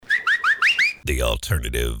The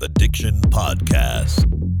Alternative Addiction Podcast.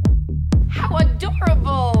 How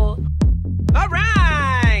adorable! All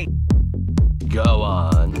right! Go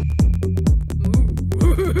on.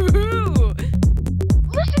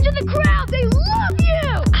 Listen to the crowd, they love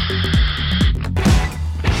you!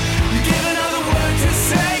 You give another word to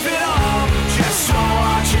save it all, just to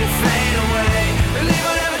watch it fade away. Believe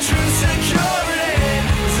whatever true security,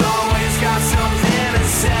 there's always got something to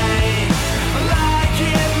say, like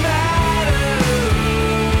it matters.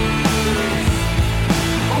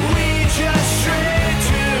 We just stray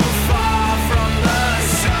too far from the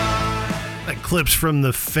sun. That clips from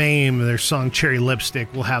the Fame, their song Cherry Lipstick.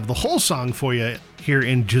 We'll have the whole song for you here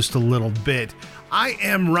in just a little bit. I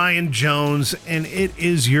am Ryan Jones, and it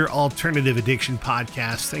is your Alternative Addiction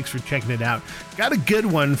Podcast. Thanks for checking it out. Got a good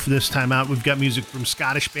one for this time out. We've got music from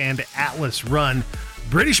Scottish band Atlas Run,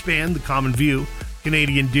 British band The Common View,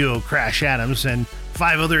 Canadian duo Crash Adams, and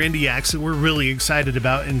 5 other indie acts that we're really excited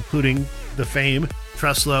about, including The Fame,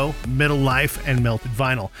 Trustlow, Middle Life, and Melted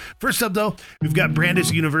Vinyl. First up, though, we've got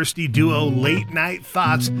Brandeis University duo Late Night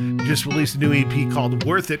Thoughts. Just released a new EP called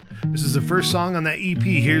Worth It. This is the first song on that EP.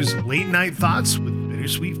 Here's Late Night Thoughts with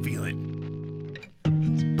Bittersweet Feeling.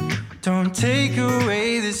 Don't take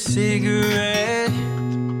away the cigarette.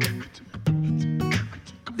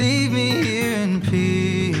 Leave me here in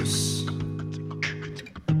peace.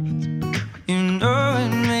 You know it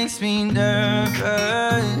makes me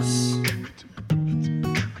nervous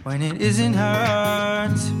when it isn't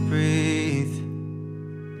hard to breathe.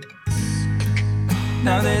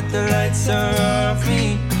 Now that the lights are off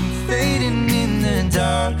me, I'm fading in the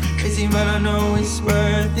dark. Crazy but I know it's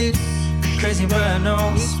worth it. Crazy but I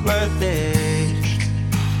know it's worth it.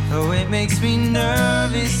 Oh, it makes me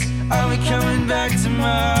nervous. Are we coming back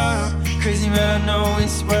tomorrow? Crazy but I know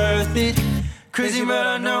it's worth it. Crazy but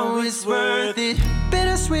I know it's worth it.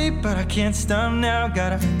 Bittersweet but I can't stop now.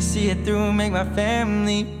 Gotta see it through, make my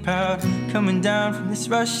family proud. Coming down from this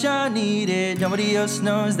rush I needed. Nobody else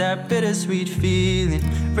knows that bittersweet feeling.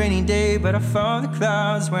 Rainy day but I follow the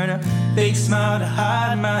clouds. Wearing a fake smile to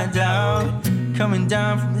hide my doubt. Coming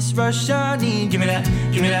down from this rush I need. Give me that,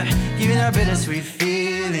 give me that, give me that bittersweet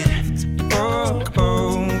feeling. Oh,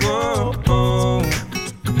 oh, oh, oh.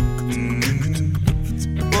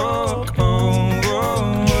 Oh, oh,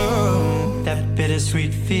 oh, oh. That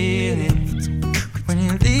bittersweet feeling when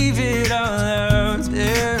you leave it all out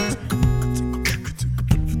there,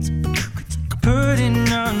 putting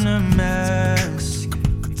on a mask.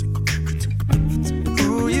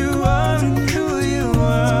 Who you are and who you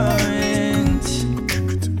aren't,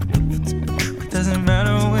 doesn't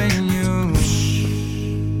matter when you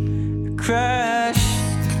crash.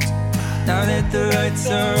 Now that the lights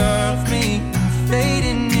are off me, I'm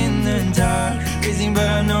fading in the dark. Crazy but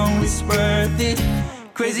I know it's worth it.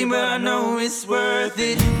 Crazy but I know it's worth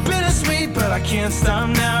it. Bittersweet but I can't stop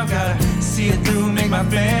now. Gotta see it through, make my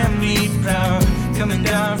family proud. Coming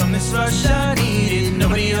down from this rush I needed.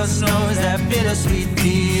 Nobody else knows that bittersweet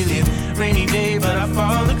feeling. Rainy day but I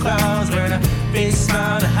follow the clouds. Wearing a big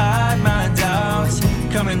smile to hide my doubts.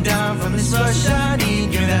 Coming down from this rush I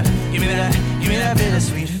need. Give me that, give me that, give me that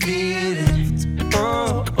bittersweet feeling.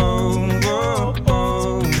 Oh, oh, oh,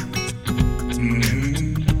 oh.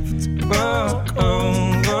 Oh,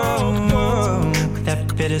 oh, oh, oh.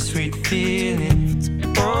 That bittersweet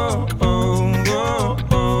feeling. Oh, oh, oh,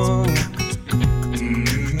 oh.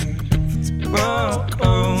 Oh,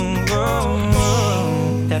 oh, oh,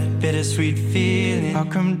 oh. That bittersweet feeling. I'll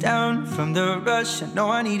come down from the rush. I know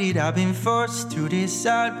I need it. I've been forced to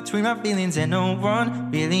decide between my feelings, and no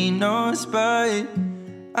one really knows, but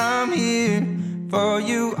I'm here for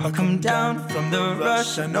you. I'll come down from the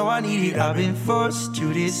rush. I know I need it. I've been forced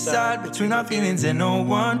to decide between our feelings, and no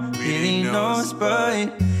one really knows,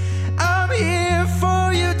 but I'm here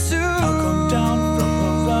for you too. I'll come down from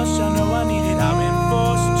the rush. I know I need it. I've been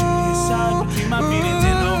forced to decide between my feelings,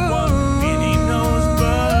 and no one really knows,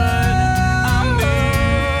 but I'm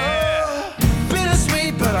there.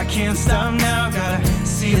 Bittersweet but I can't stop now. Gotta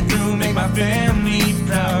see it through, make my family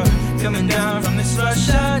proud. Coming down from this rush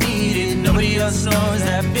I needed. Nobody else knows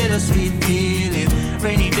that bittersweet feeling.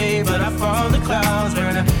 Rainy day but I follow the clouds.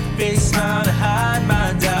 Wearing a big smile to hide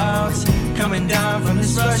my doubts. Coming down from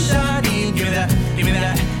this rush I need. Give me that, give me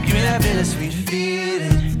that, give me that bittersweet feeling.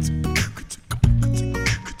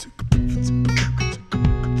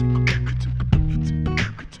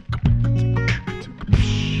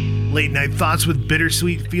 Late Night Thoughts with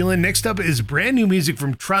Bittersweet Feeling. Next up is brand new music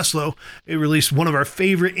from Trustlow. They released one of our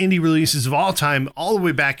favorite indie releases of all time, all the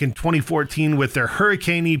way back in 2014 with their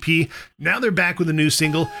Hurricane EP. Now they're back with a new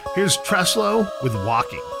single. Here's Trustlow with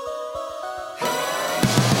Walking.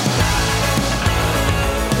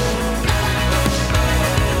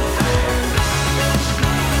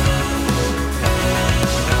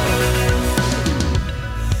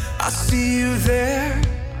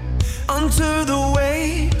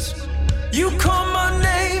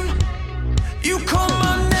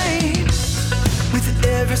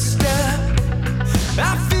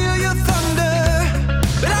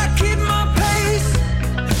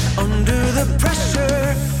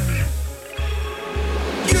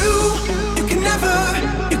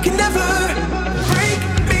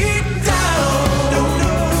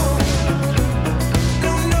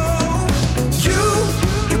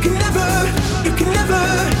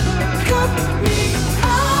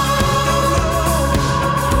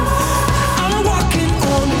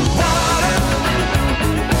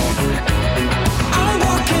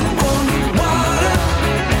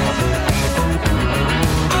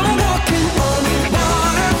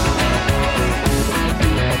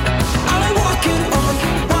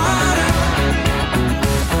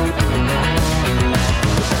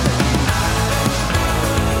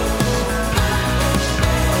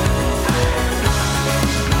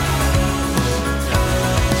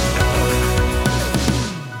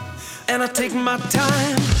 and I take my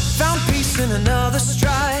time. Found peace in another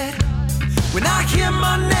stride. When I hear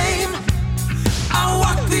my name, I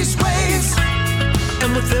walk these waves,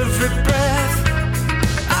 and with every breath,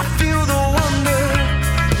 I feel the wonder.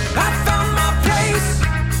 I found my place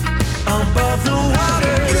above the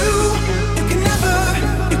water.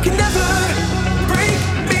 You can never break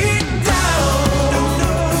me down.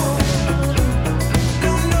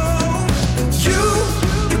 No.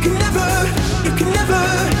 You can never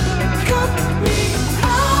cut me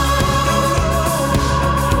out.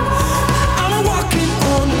 I'm walking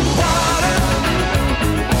on water.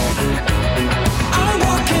 I'm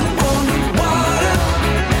walking on water.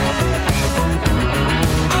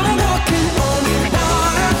 I'm walking on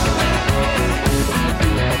water.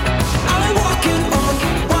 I'm walking on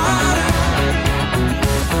water.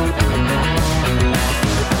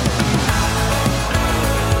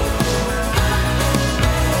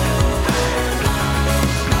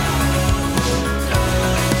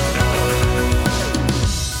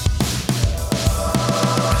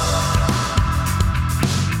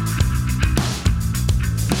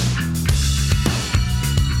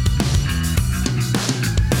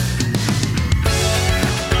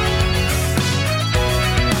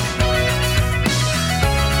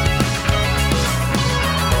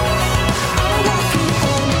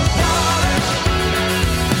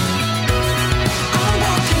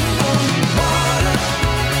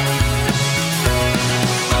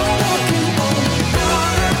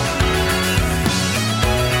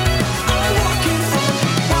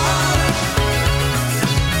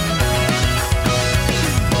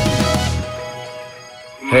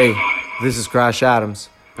 Hey, this is Crash Adams,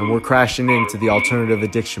 and we're crashing into the Alternative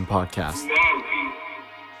Addiction Podcast. Who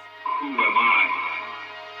am I?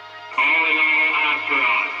 All in all,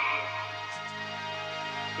 astronauts.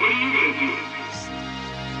 What are you gonna do?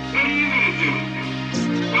 What are you gonna do?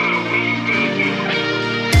 What are we gonna do?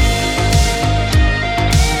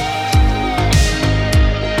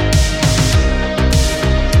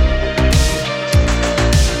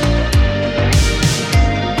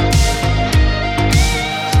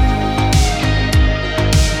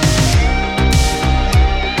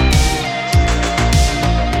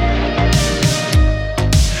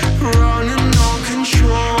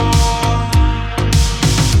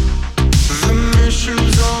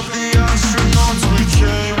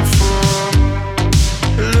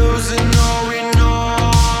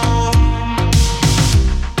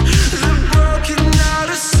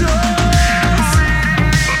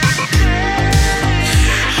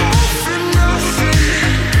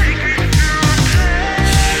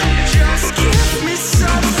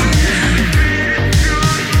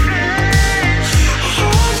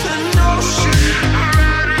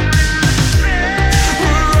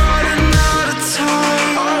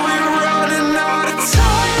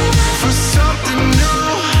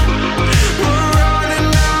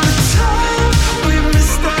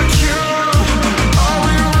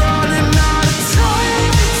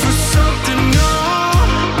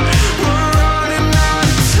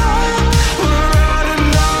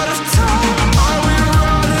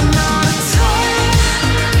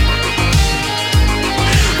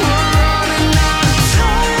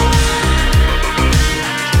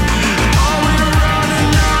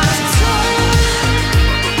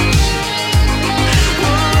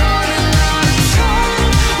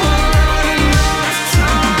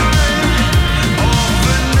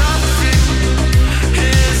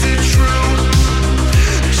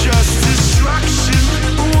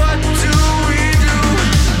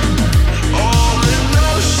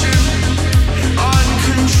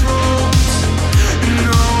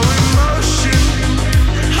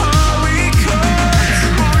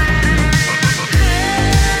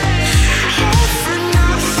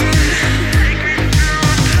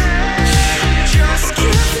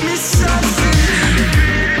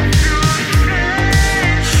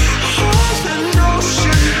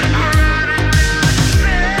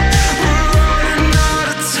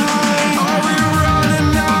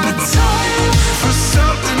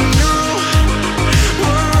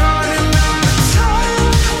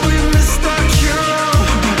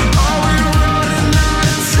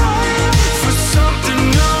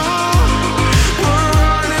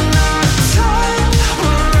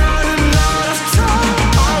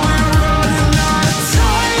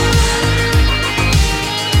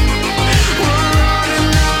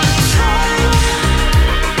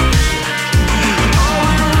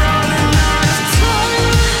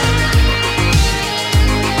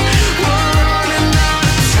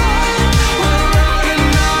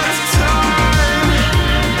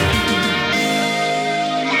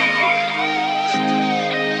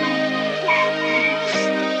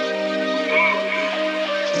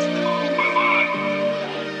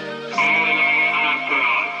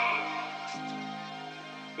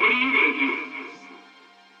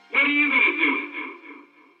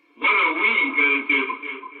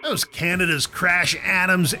 That was Canada's Crash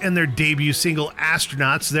Adams and their debut single,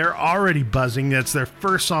 Astronauts. They're already buzzing. That's their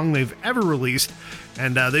first song they've ever released,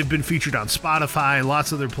 and they've been featured on Spotify and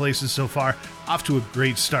lots of other places so far. Off to a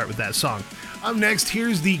great start with that song. Up next,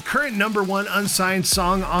 here's the current #1 unsigned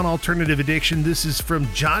song on Alternative Addiction. This is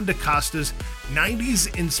from John DaCosta's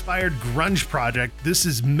 90s-inspired grunge project. This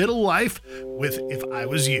is Middle Life with If I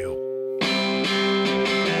Was You.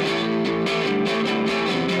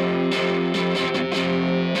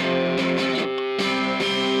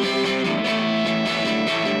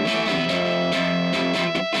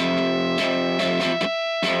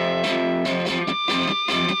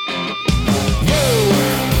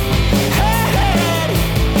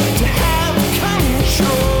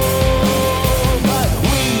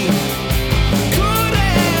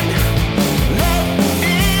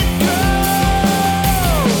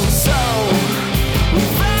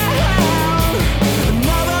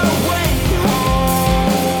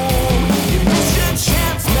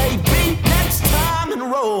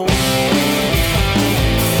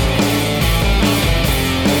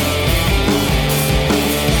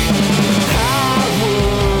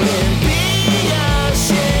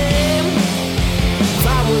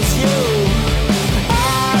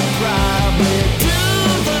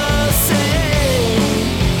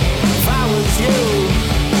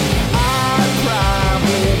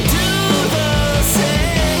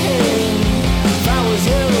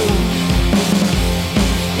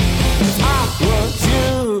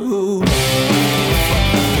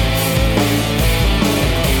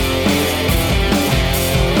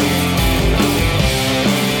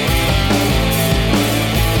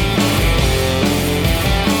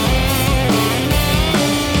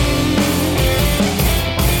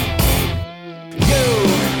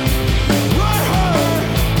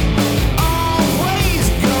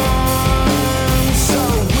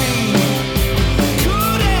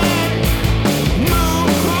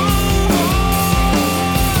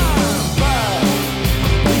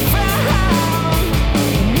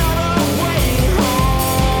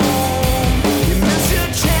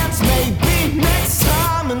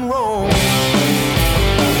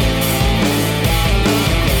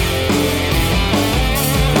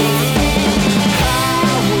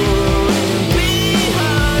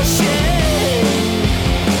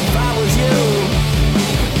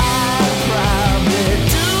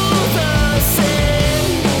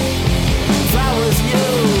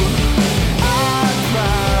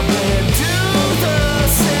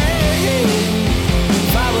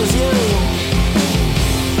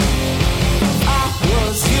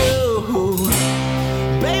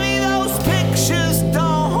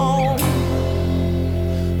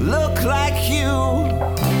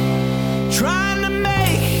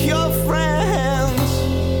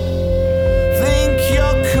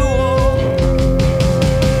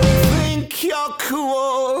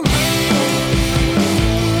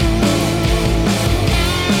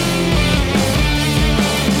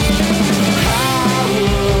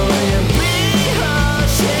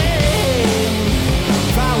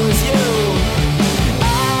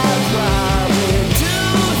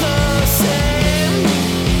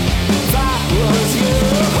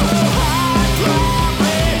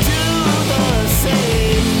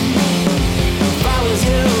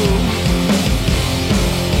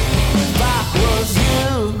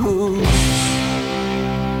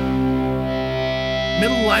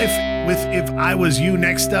 I Was You.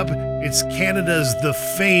 Next up, it's Canada's The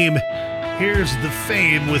Fame. Here's The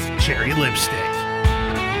Fame with Cherry Lipstick.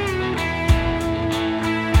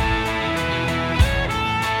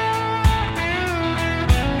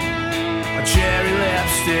 A cherry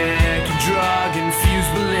lipstick,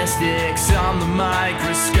 drug-infused ballistics on the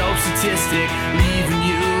microscope statistic, leaving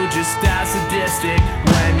you just as sadistic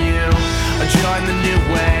when you join the new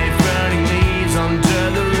wave, burning leaves under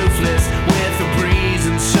the roofless with a breeze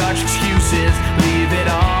and such excuses, leave it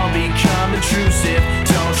all become intrusive.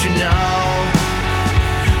 Don't you know?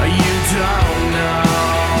 You don't know.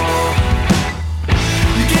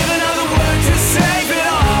 You give another word to save it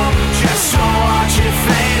all, just don't watch it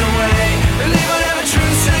fade away. Leave whatever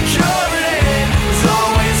true security has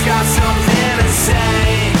always got something to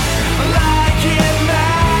say, like it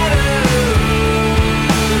matters.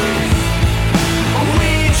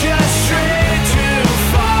 We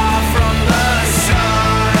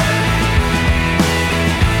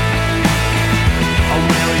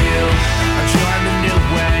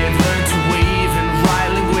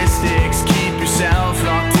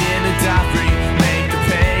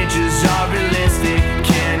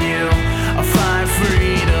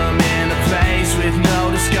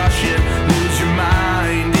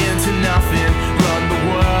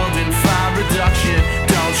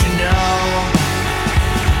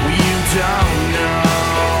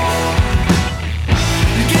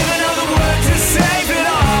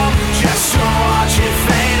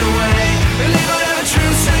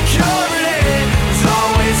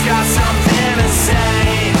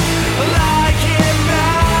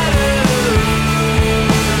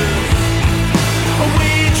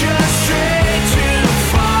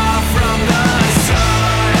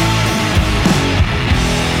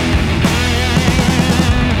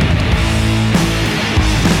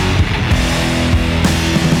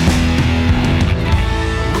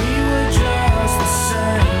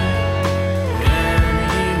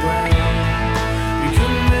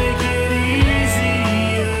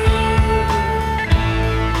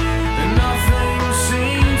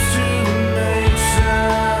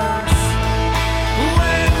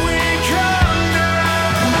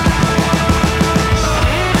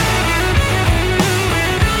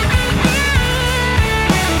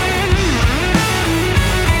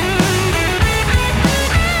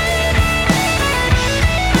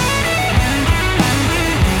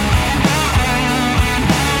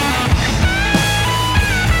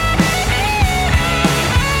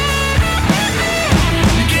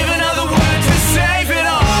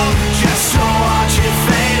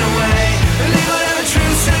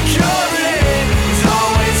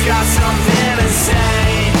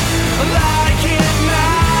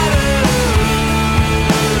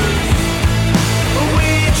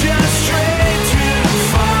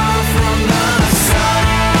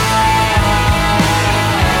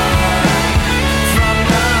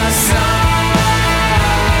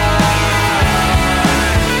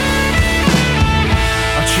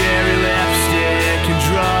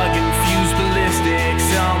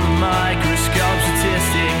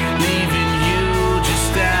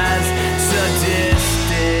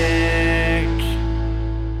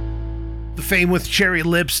Fame with Cherry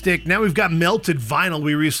Lipstick. Now we've got Melted Vinyl.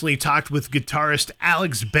 We recently talked with guitarist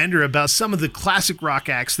Alex Bender about some of the classic rock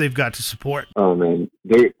acts they've got to support. Oh, man.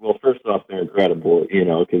 Well, first off, they're incredible,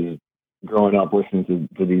 because growing up listening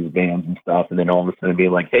to these bands and stuff, and then all of a sudden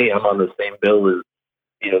being like, hey, I'm on the same bill as,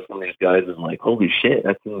 some of these guys, is like, holy shit,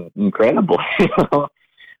 that's incredible,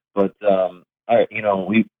 But,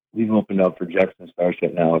 we've opened up for Jefferson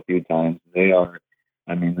Starship now a few times. They are,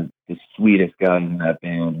 the sweetest guys in that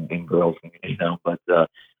band and girls, but,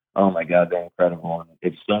 oh my God, they're incredible. And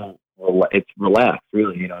it's relaxed,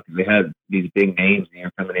 really, because they have these big names, and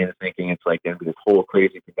you're coming in thinking it's like going to be this whole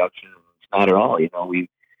crazy production. It's not at all, We've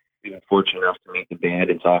been fortunate enough to meet the band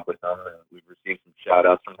and talk with them, and we've received some shout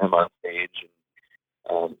outs from them on stage.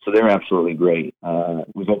 And, so they're absolutely great.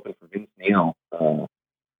 We've opened for Vince Neil, of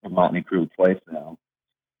Motley Crue twice now.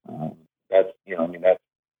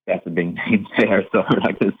 That's a big name there, so we're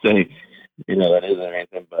not going to say, that isn't or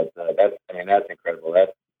anything, but that's incredible.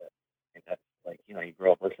 That's like, you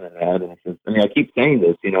grow up listening to that, and it's just, I keep saying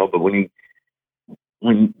this, but when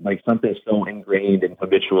like something's so ingrained and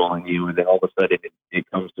habitual in you, and then all of a sudden it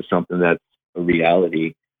comes to something that's a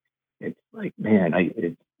reality, it's like, man,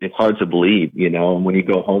 it's hard to believe, and when you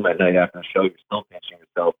go home at night after the show, you're still pinching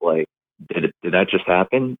yourself like, did that just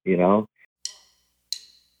happen, When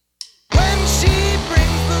she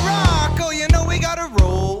brings the rock, oh, we gotta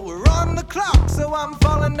roll. We're on the clock, so I'm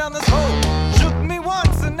falling down this hole. Shook me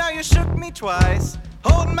once, and now you shook me twice.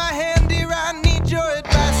 Hold my hand, dear, I need your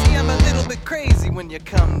advice. See, I'm a little bit crazy when you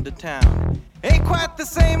come to town. Ain't quite the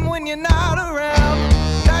same when you're not around.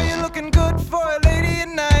 Now you're looking good for a lady at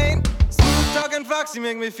night. Smooth talking fox, you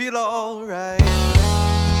make me feel alright.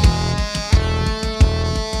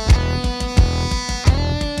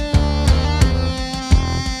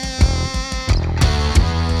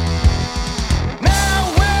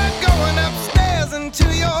 To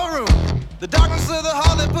your room, the darkness of the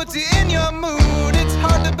hall that puts you in your mood. It's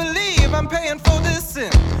hard to believe I'm paying for this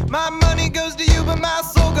sin. My money goes to you, but my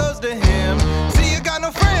soul goes to him. See, you got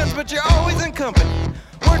no friends, but you're always in company.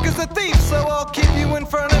 Work is a thief, so I'll keep you in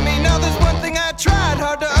front of me. Now there's one thing I tried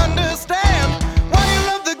hard to understand. Why you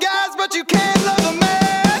love the guys, but you can't love a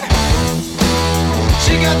man?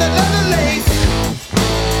 She got that leather lace,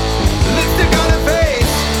 lipstick on her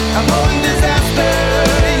face. I'm holding disaster.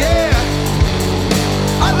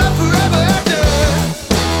 Forever after,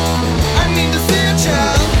 I need to see a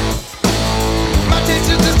child. My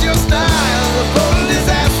taste is just your style, a total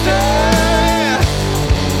disaster.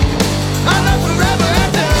 I love forever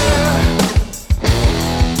after.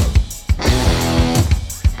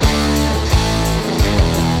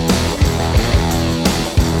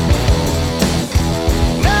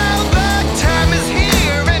 Now the time is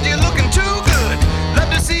here, and you're looking too good. Love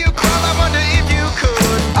to see you crawl, I wonder if you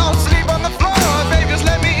could. I'll sleep on the floor, babe, just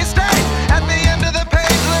let me. At the end of the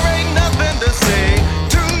page, there ain't nothing to say.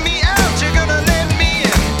 Tune me out, you're gonna let me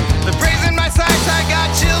in. The praise in my sights, I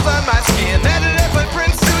got chills on my skin. That leopard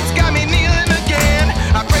print suit's got me kneeling again.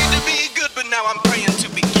 I prayed to be good, but now I'm praying to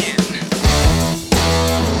begin.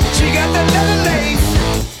 She got that leather lace,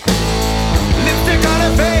 lipstick on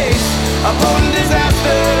her face, a potent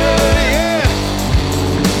disaster, yeah.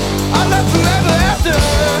 I love forever after.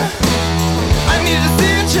 I need to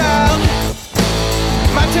see a child.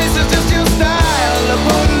 My taste is just your style, a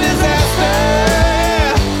potent disaster.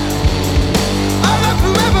 I love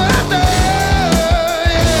forever after,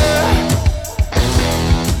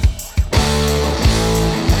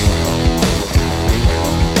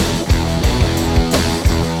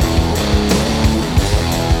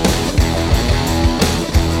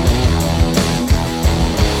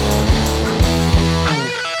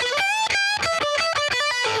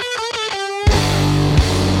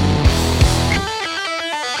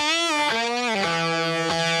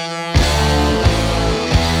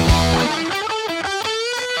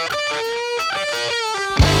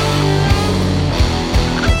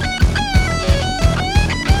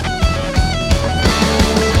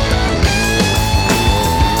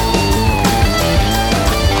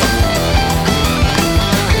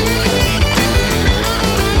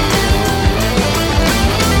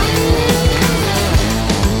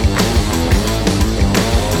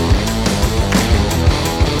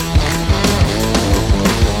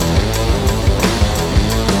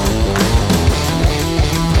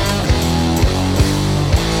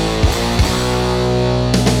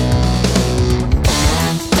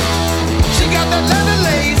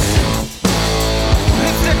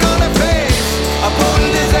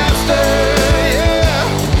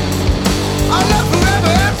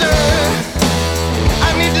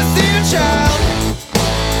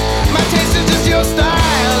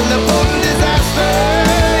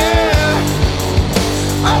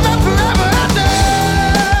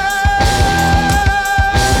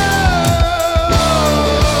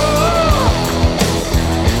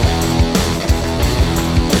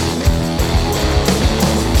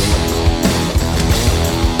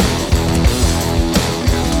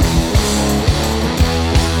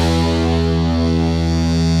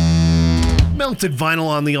 Melted Vinyl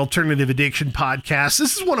on the Alternative Addiction podcast.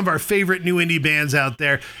 This is one of our favorite new indie bands out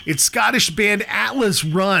there. It's Scottish band Atlas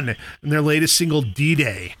Run and their latest single,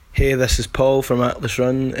 D-Day. Hey, this is Paul from Atlas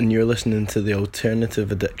Run, and you're listening to the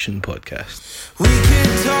Alternative Addiction podcast. We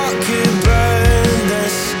could talk about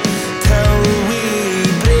this till we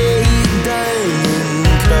break down and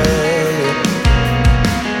cry.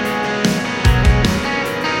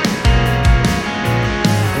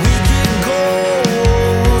 We could go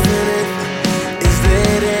over it. Is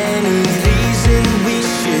there any reason we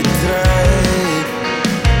should try?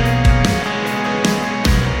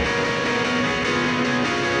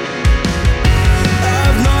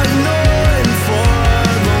 I've not known for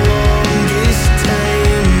the longest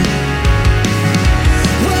time.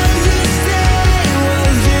 Will you stay?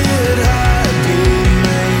 Will you be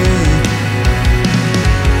mine?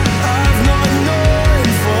 I've not known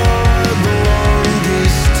for the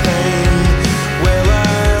longest time. Well, I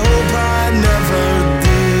hope I never do.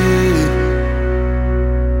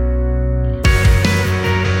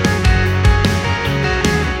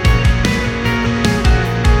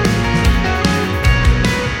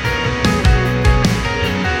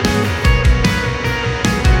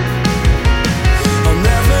 I'll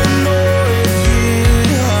never know if you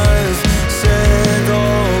have said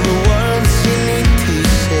all the words you need to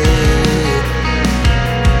say.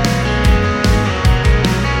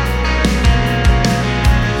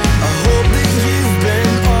 I hope that you've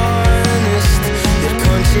been honest. Your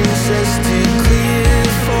conscience is too clear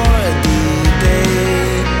for the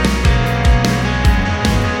day.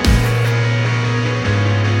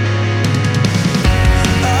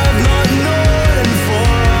 I've not known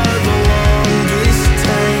for the longest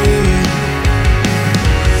time.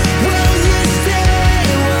 Will you stay?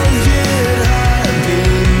 Will you be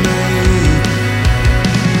mine?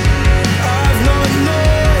 I've not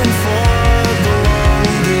known for the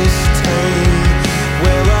longest time.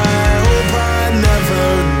 Well, I hope I never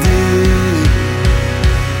do.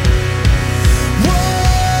 Whoa,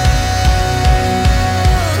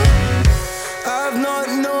 I've not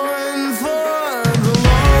known for the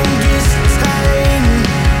longest time.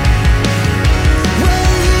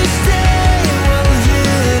 Will you stay? Will you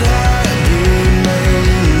be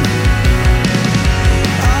mine?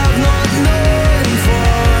 I've not known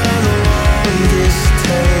for the longest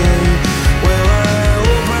time. Well, I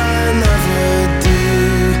hope I never do.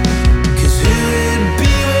 'Cause who would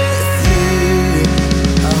be with you?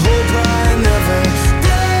 I hope I never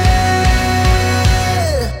die.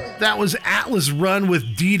 That was Atlas Run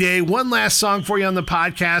with D-Day. One last song for you on the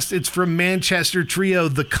podcast. It's from Manchester trio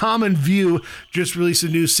The Common View. Just released a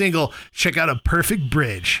new single. Check out A Perfect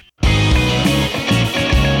Bridge.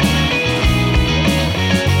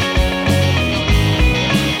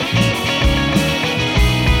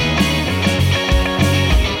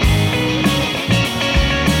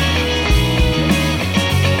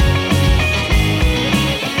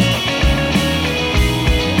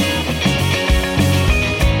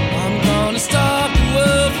 I'm gonna stop the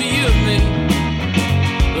world for you and me.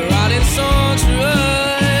 We're writing songs for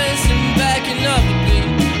us and backing up the beat.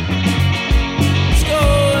 It's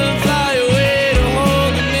going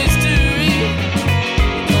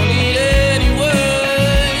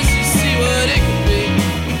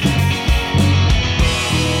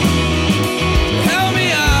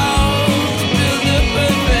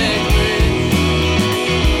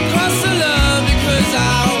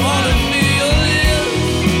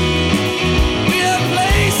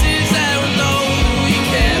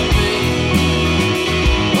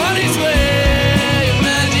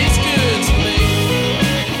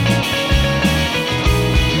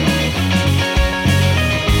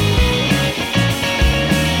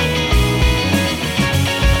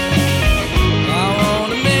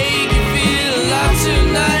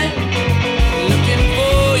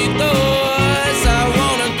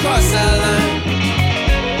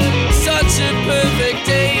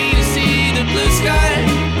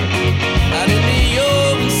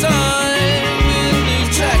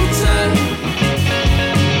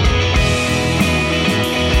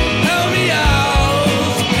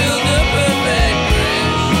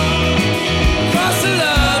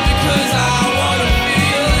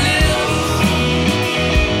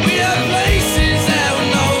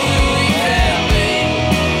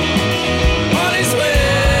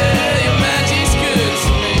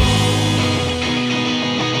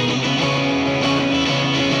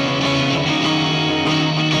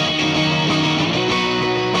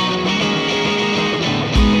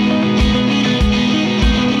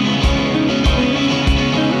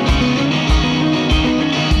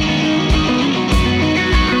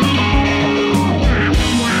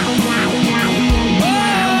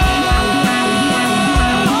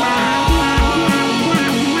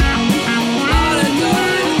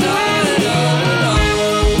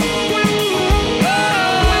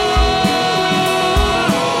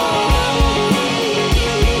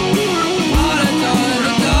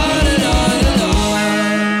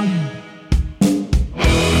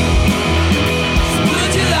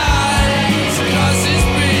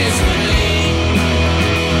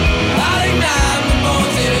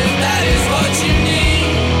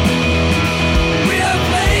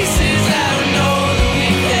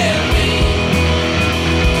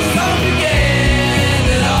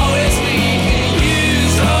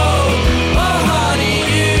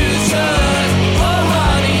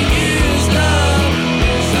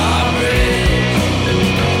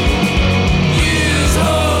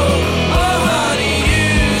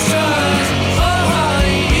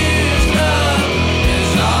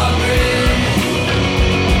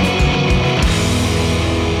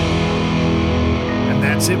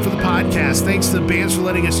podcast. Thanks to the bands for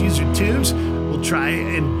letting us use your tunes. We'll try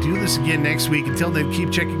and do this again next week. Until then,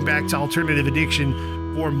 keep checking back to Alternative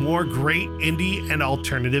Addiction for more great indie and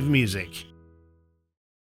alternative music.